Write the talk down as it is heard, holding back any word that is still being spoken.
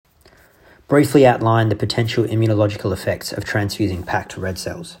briefly outline the potential immunological effects of transfusing packed red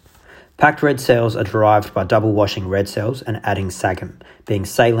cells. Packed red cells are derived by double washing red cells and adding SAGM, being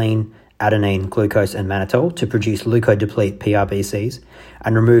saline, adenine, glucose and mannitol, to produce leukodeplete PRBCs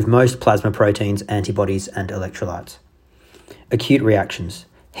and remove most plasma proteins, antibodies and electrolytes. Acute reactions.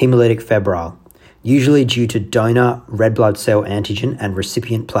 Hemolytic febrile, usually due to donor red blood cell antigen and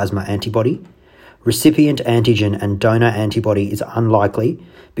recipient plasma antibody. Recipient antigen and donor antibody is unlikely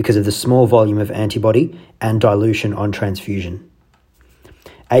because of the small volume of antibody and dilution on transfusion.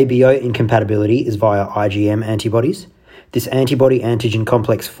 ABO incompatibility is via IgM antibodies. This antibody-antigen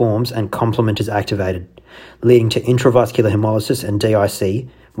complex forms and complement is activated, leading to intravascular hemolysis and DIC,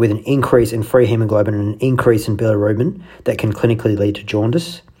 with an increase in free hemoglobin and an increase in bilirubin that can clinically lead to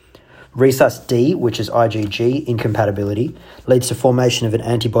jaundice. Resus-D, which is IgG incompatibility, leads to formation of an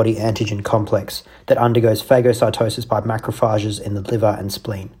antibody-antigen complex that undergoes phagocytosis by macrophages in the liver and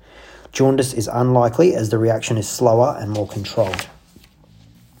spleen. Jaundice is unlikely as the reaction is slower and more controlled.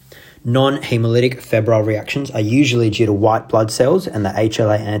 Non-hemolytic febrile reactions are usually due to white blood cells and the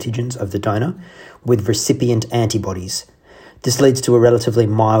HLA antigens of the donor with recipient antibodies. This leads to a relatively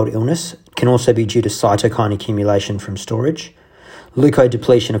mild illness. It can also be due to cytokine accumulation from storage.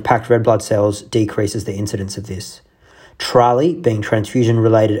 Leukodepletion of packed red blood cells decreases the incidence of this. TRALI, being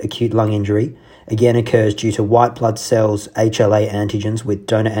transfusion-related acute lung injury, again occurs due to white blood cells HLA antigens with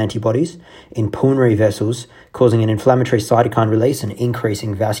donor antibodies in pulmonary vessels, causing an inflammatory cytokine release and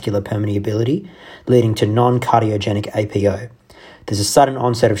increasing vascular permeability, leading to non-cardiogenic APO. There's a sudden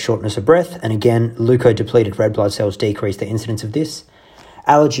onset of shortness of breath, and again, leukodepleted red blood cells decrease the incidence of this.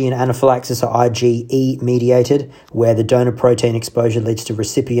 Allergy and anaphylaxis are IgE-mediated, where the donor protein exposure leads to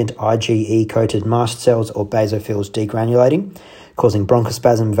recipient IgE-coated mast cells or basophils degranulating, causing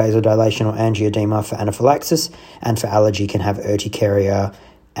bronchospasm, vasodilation or angioedema for anaphylaxis, and for allergy can have urticaria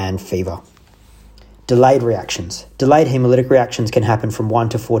and fever. Delayed reactions. Delayed hemolytic reactions can happen from 1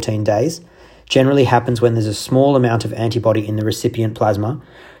 to 14 days. Generally happens when there's a small amount of antibody in the recipient plasma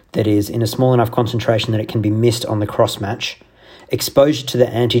that is in a small enough concentration that it can be missed on the cross-match. Exposure to the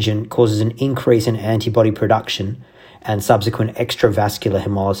antigen causes an increase in antibody production and subsequent extravascular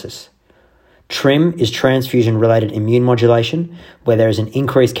hemolysis. TRIM is transfusion-related immune modulation, where there is an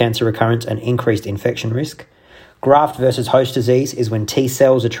increased cancer recurrence and increased infection risk. Graft versus host disease is when T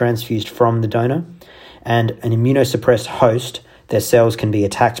cells are transfused from the donor, and an immunosuppressed host, their cells can be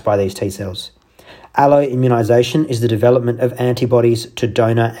attacked by these T cells. Alloimmunization is the development of antibodies to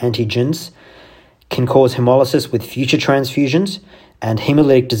donor antigens, can cause hemolysis with future transfusions, and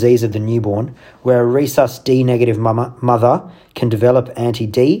hemolytic disease of the newborn, where a Rhesus-D negative mother can develop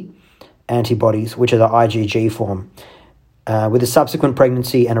anti-D antibodies, which are the IgG form. With a subsequent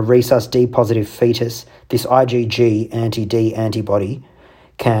pregnancy and a Rhesus-D positive fetus, this IgG anti-D antibody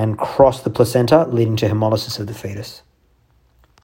can cross the placenta, leading to hemolysis of the fetus.